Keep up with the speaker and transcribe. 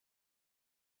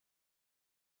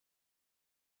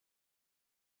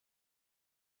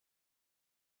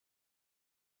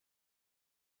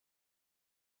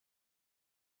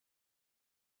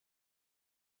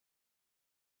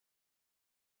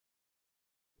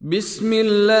بسم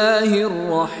الله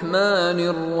الرحمن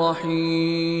الرحيم.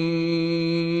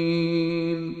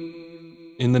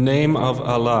 In the name of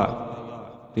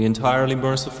Allah, the entirely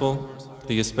merciful,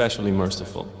 the especially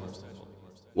merciful.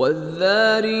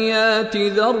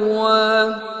 وَالذَّارِيَاتِ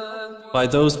ذَرْوًا. By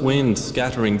those winds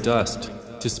scattering dust,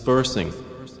 dispersing,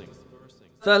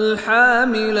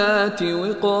 فَالْحَامِلَاتِ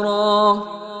وِقْرًا.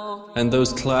 and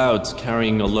those clouds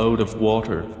carrying a load of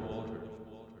water,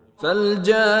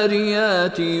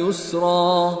 فَالْجَارِيَاتِ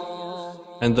يُسْرًا.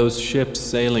 and those ships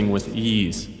sailing with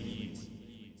ease,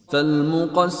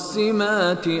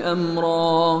 فَالْمُقَسِّمَاتِ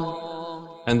أَمْرًا.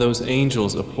 and those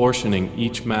angels apportioning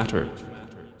each matter.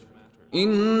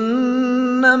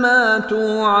 إِنَّمَا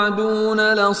تُوعَدُونَ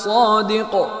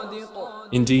لَصَادِقٌ.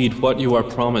 Indeed, what you are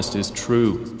promised is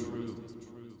true,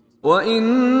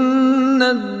 وَإِنَّ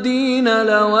الدِّينَ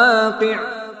لَوَاقِعٌ.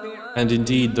 and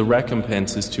indeed the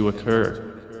recompense is to occur.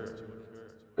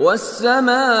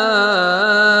 وَالسَّمَاءِ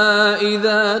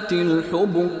ذَاتِ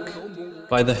الْحُبُكِ.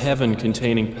 By the heaven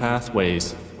containing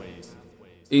pathways,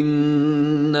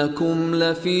 إِنَّكُمْ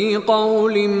لَفِي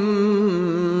قَوْلٍ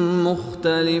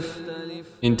مُخْتَلِفٍ.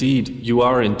 indeed you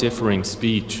are in differing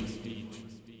speech.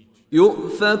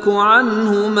 يُؤْفَكُ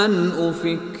عَنْهُ مَنْ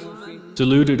أُفِكَ.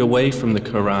 Deluded away from the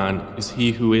Quran is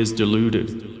he who is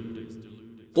deluded.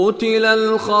 قُتِلَ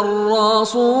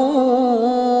الْخَرَّاصُونَ.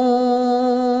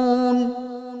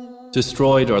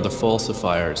 Destroyed are the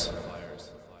falsifiers,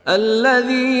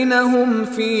 الَّذِينَ هُمْ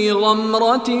فِي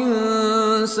غَمْرَةٍ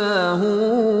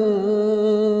سَاهُونَ.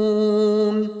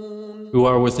 who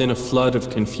are within a flood of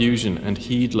confusion and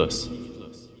heedless.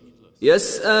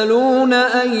 يَسْأَلُونَ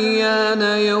أَيَّانَ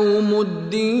يَوْمُ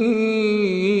الدِّينِ.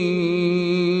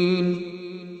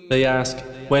 They ask,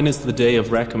 when is the day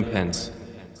of recompense?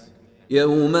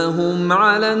 يَوْمَ هُمْ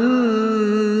عَلَى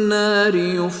النَّارِ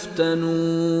يُفْتَنُونَ.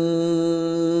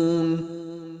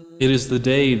 It is the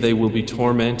day they will be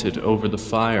tormented over the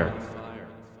fire.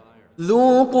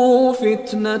 ذُوقُوا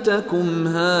فِتْنَتَكُمْ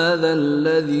هَذَا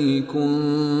الَّذِي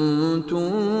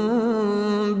كُنتُم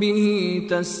بِهِ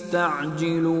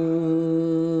تَسْتَعْجِلُونَ.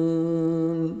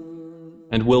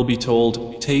 And will be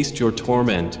told, taste your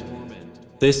torment.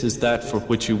 This is that for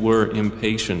which you were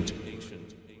impatient.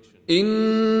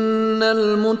 إِنَّ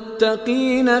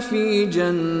الْمُتَّقِينَ فِي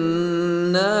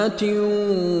جَنَّاتٍ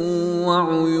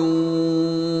وَعُيُونٍ.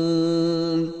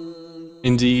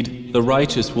 Indeed, the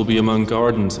righteous will be among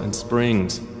gardens and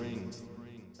springs,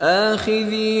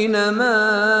 آخذين ما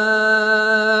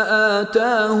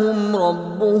آتاهم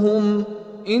ربهم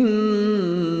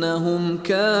إنهم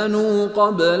كانوا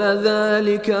قبل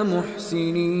ذلك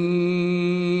محسنين.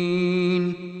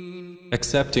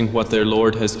 accepting what their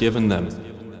Lord has given them.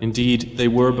 Indeed, they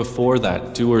were before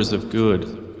that doers of good.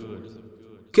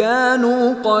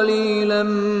 كانوا قليلا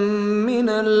من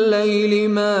الليل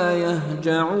ما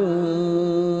يهجعون.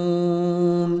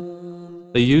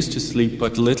 They used to sleep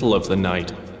but little of the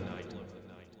night,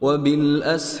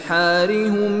 وبالأسحار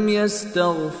هم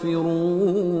يستغفرون.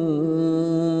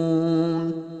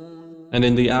 and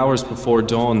in the hours before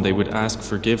dawn they would ask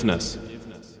forgiveness.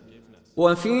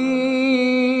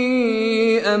 وفي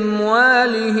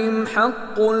أموالهم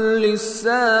حق للسائل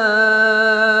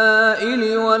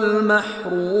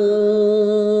والمحروم.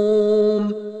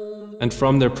 And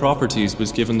from their properties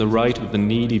was given the right of the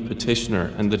needy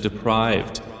petitioner and the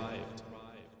deprived.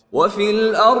 وفي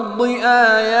الأرض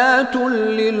آيات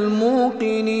للموقنين.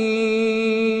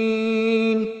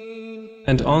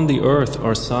 And on the earth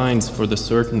are signs for the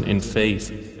certain in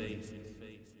faith.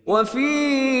 وفي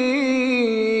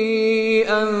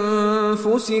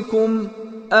أنفسكم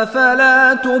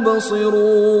أفلا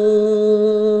تبصرون.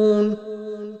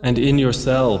 And in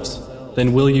yourselves,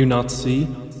 then will you not see?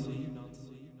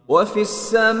 وفي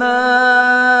السماء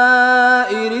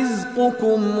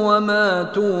رزقكم وما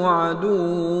توعدون.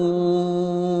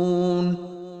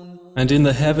 And in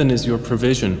the heaven is your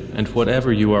provision and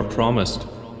whatever you are promised.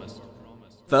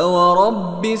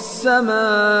 فورب السماء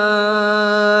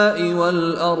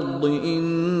والأرض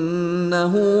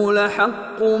إنه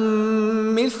لحق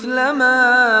مثل ما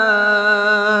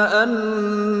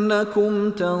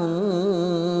أنكم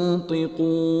تنطقون.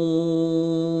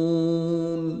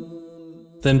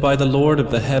 Then by the Lord of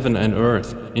the heaven and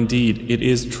earth, indeed it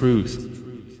is truth,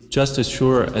 just as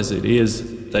sure as it is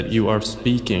that you are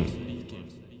speaking.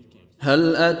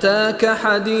 هل أتاك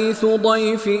حديث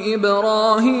ضيف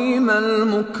إبراهيم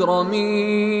المكرمين.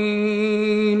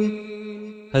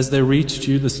 Has there reached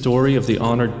you the story of the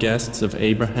honored guests of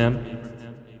Abraham?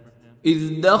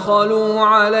 إذ دخلوا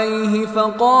عليه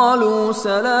فقالوا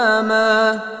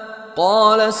سلاما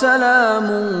قال سلام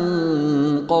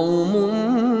قوم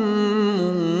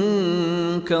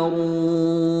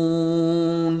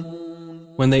مُنكَرُونَ.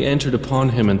 When they entered upon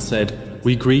him and said,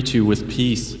 "We greet you with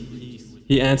peace,"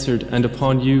 he answered, "And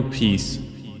upon you peace.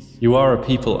 You are a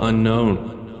people unknown."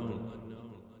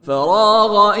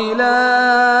 فراغ إلى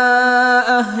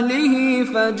أهله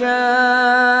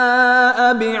فجاء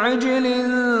بعجل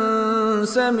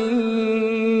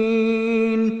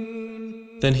سمين.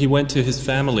 Then he went to his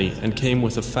family and came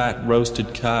with a fat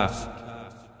roasted calf.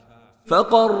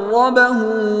 فقربه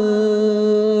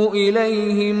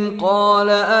إليهم قال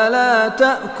ألا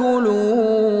تأكلون.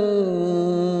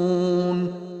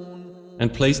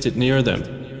 And placed it near them.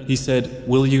 He said,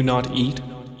 "Will you not eat?"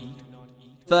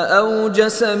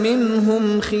 فأوجس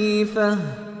منهم خيفة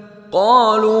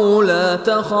قالوا لا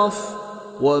تخف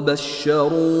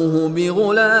وبشروه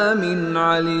بغلام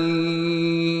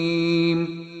عليم.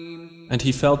 And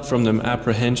he felt from them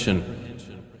apprehension.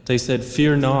 They said,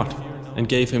 "Fear not," and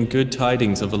gave him good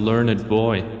tidings of a learned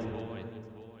boy.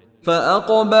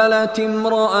 فأقبلت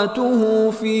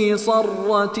امرأته في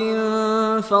صرة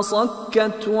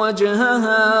فصكت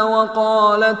وجهها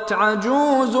وقالت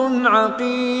عجوز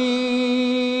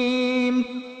عقيم.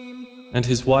 And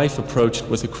his wife approached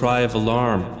with a cry of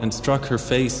alarm and struck her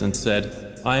face and said,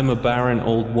 "I am a barren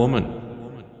old woman."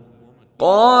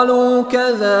 قالوا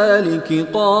كذلك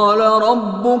قال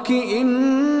ربك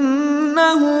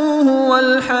إنه هو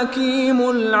الحكيم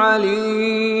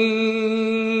العليم.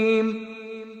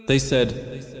 They said,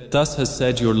 "Thus has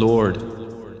said your Lord.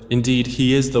 Indeed,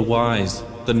 He is the wise,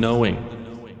 the knowing."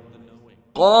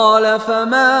 قال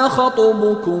فما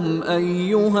خطبكم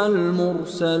أيها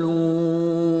المرسلون.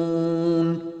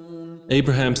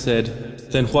 Abraham said,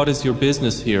 "Then what is your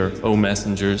business here, O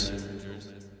messengers?"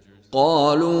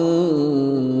 قالوا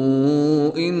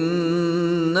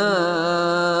إنا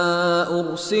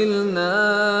أرسلنا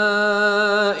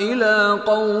إلى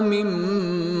قوم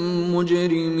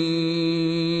مجرمين.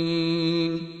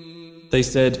 They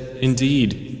said,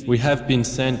 "Indeed, we have been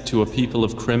sent to a people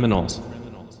of criminals.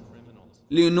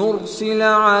 لنرسل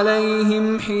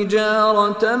عليهم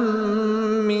حجارة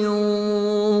من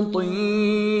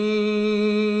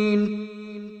طين.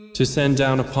 To send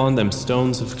down upon them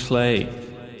stones of clay,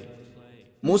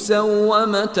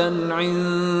 مسومة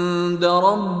عند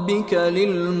ربك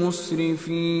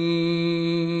للمسرفين.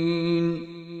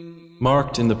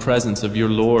 marked in the presence of your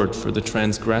Lord for the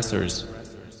transgressors.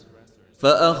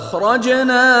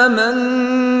 فأخرجنا من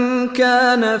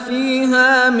كان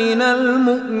فيها من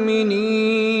المؤمنين.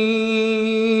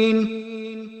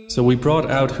 So we brought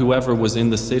out whoever was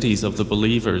in the cities of the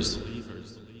believers.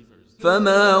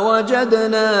 فما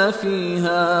وجدنا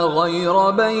فيها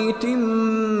غير بيت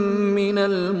من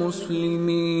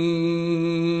المسلمين.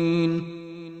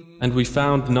 And we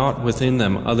found not within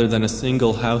them other than a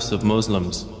single house of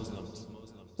Muslims.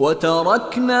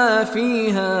 وتركنا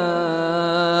فيها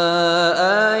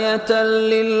آية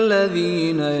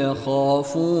للذين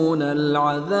يخافون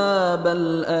العذاب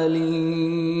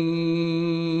الأليم.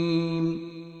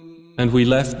 And we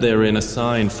left therein a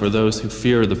sign for those who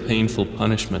fear the painful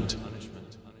punishment.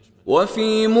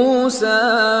 وفي موسى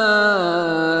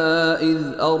إذ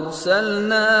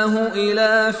أرسلناه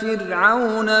إلى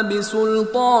فرعون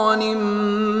بسلطان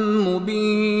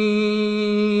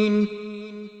مبين.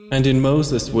 And in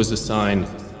Moses was a sign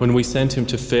when we sent him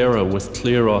to Pharaoh with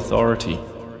clear authority.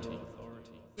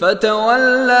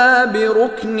 فتولى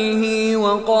بركنه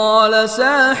وقال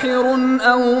ساحر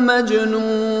أو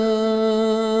مجنون.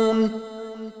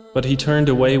 But he turned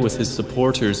away with his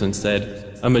supporters and said,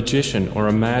 "A magician or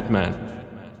a madman."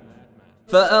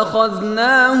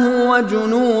 فأخذناه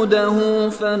وجنوده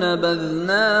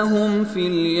فنبذناهم في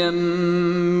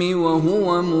اليم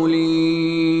وهو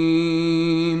مليم.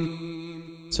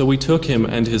 So we took him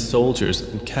and his soldiers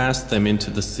and cast them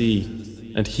into the sea,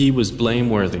 and he was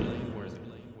blameworthy.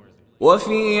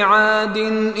 وفي عاد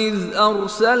إذ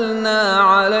أرسلنا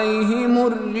عليهم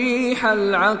الريح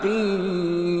العقيم.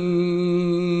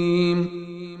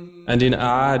 And in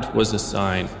Ad was a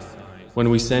sign, when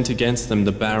we sent against them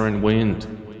the barren wind.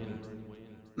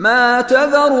 ما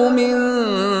تذر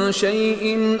من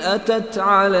شيء أتت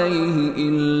عليه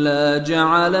إلا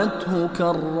جعلته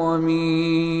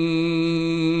كالرميم.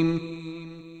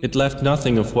 It left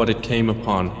nothing of what it came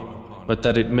upon, but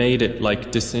that it made it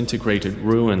like disintegrated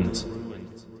ruins.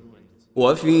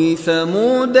 وفي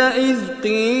ثمود إذ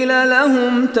قيل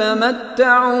لهم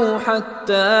تمتعوا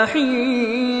حتى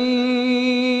حين.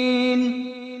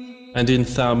 And in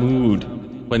Thamud,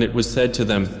 when it was said to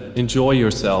them, "Enjoy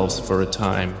yourselves for a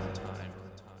time."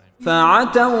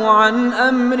 فعتوا عن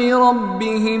أمر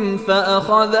ربهم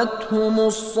فأخذتهم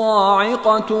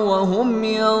الصاعقة وهم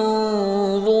ينظرون.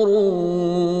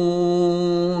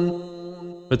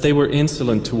 But they were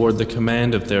insolent toward the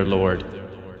command of their Lord,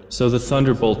 so the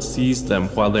thunderbolt seized them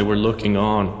while they were looking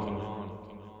on.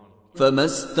 فما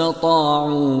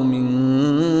استطاعوا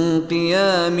من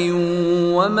قيام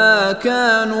وما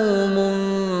كانوا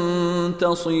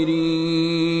منتصرين.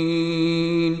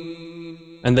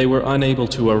 And they were unable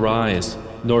to arise,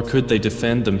 nor could they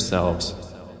defend themselves.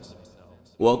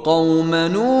 وقوم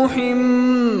نوح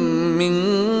من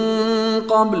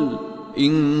قبل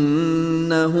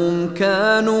إنهم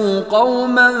كانوا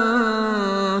قوما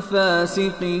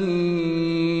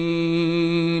فاسقين.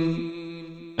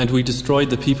 And we destroyed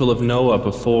the people of Noah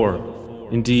before.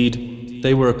 Indeed,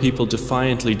 they were a people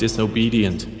defiantly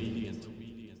disobedient.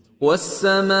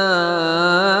 والسماء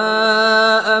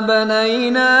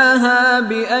بنيناها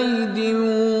بأيد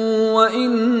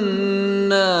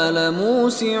وإنا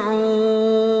لموسعون.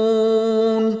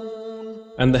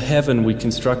 And the heaven we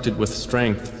constructed with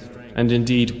strength, and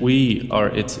indeed we are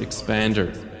its expander.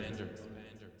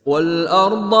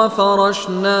 والأرض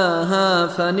فرشناها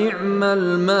فنعم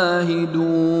الماهدون.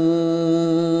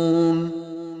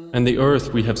 And the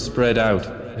earth we have spread out,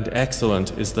 and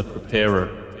excellent is the preparer.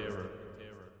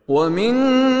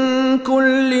 ومن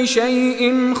كل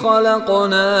شيء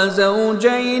خلقنا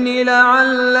زوجين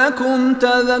لعلكم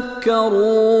تذكرون.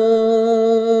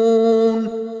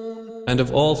 And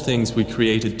of all things we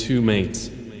created two mates.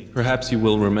 Perhaps you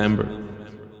will remember.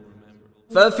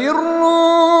 ففروا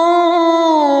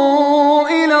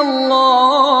إلى الله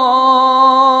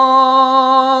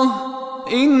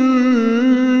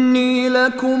إني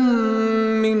لكم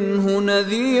منه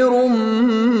نذير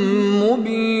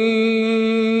مبين.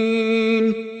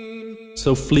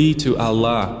 So flee to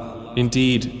Allah.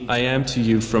 Indeed, I am to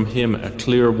you from Him a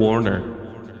clear warner.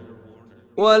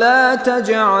 ولا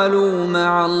تجعلوا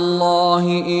مع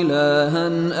الله إلها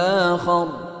آخر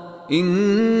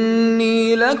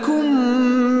إني لكم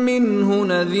منه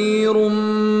نذير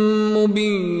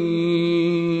مبين.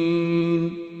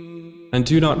 And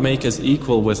do not make us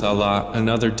equal with Allah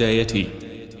another deity.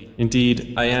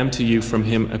 Indeed, I am to you from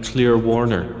Him a clear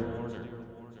warner.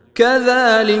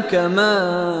 كذلك ما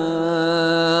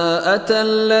أتى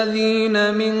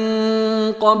الذين من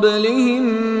قبلهم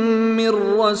من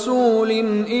رسول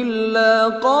إلا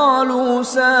قالوا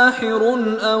ساحر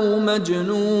أو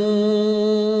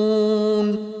مجنون.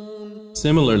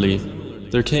 Similarly,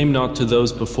 there came not to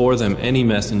those before them any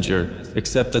messenger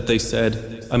except that they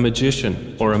said, a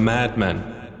magician or a madman.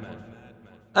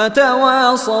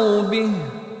 أتواصوا به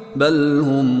بل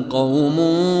هم قوم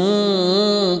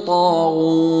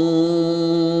طاغون.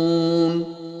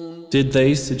 Did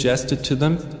they suggest it to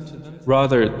them?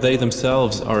 Rather, they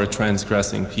themselves are a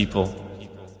transgressing people.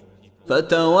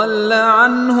 فتول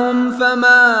عنهم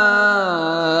فما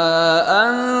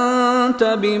أنت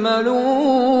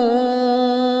بملوم.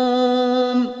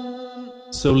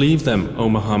 So leave them, O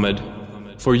Muhammad,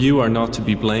 for you are not to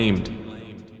be blamed.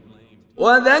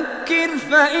 وذكر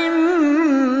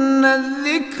فإن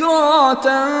الذكرى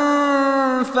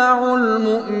تنفع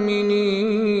المؤمنين.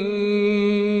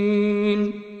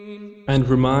 And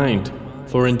remind,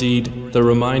 for indeed the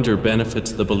reminder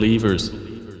benefits the believers.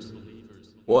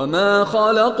 وما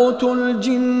خلقت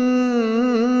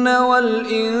الجن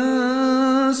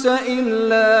والإنس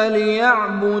إلا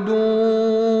ليعبدون.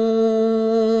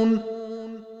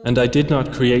 And I did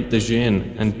not create the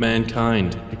jinn and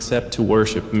mankind except to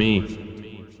worship me.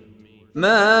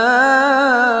 ما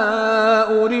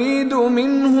أريد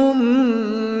منهم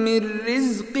من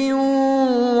رزق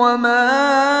وما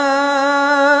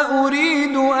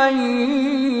أريد أن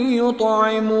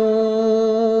يطعمون.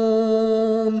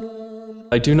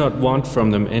 I do not want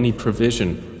from them any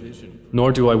provision,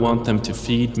 nor do I want them to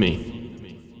feed me.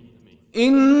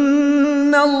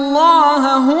 إن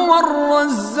الله هو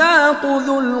الرزاق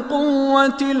ذو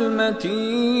القوة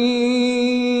المتين.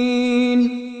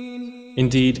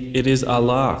 Indeed, it is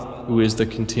Allah who is the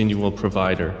continual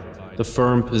provider, the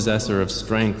firm possessor of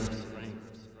strength.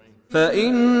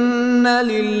 فإن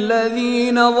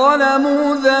للذين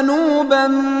ظلموا ذنوبا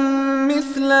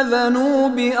مثل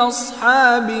ذنوب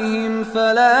أصحابهم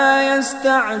فلا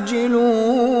يستعجلون.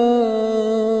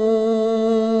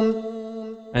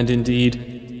 And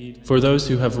indeed, for those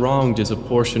who have wronged is a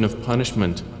portion of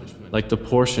punishment, like the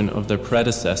portion of their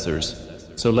predecessors,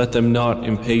 so let them not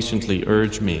impatiently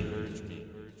urge me.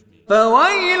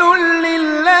 فويل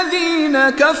للذين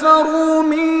كفروا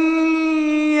من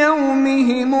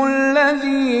يومهم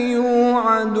الذي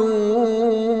يوعدون.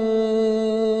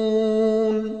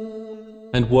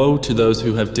 And woe to those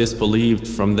who have disbelieved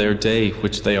from their day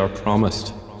which they are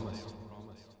promised.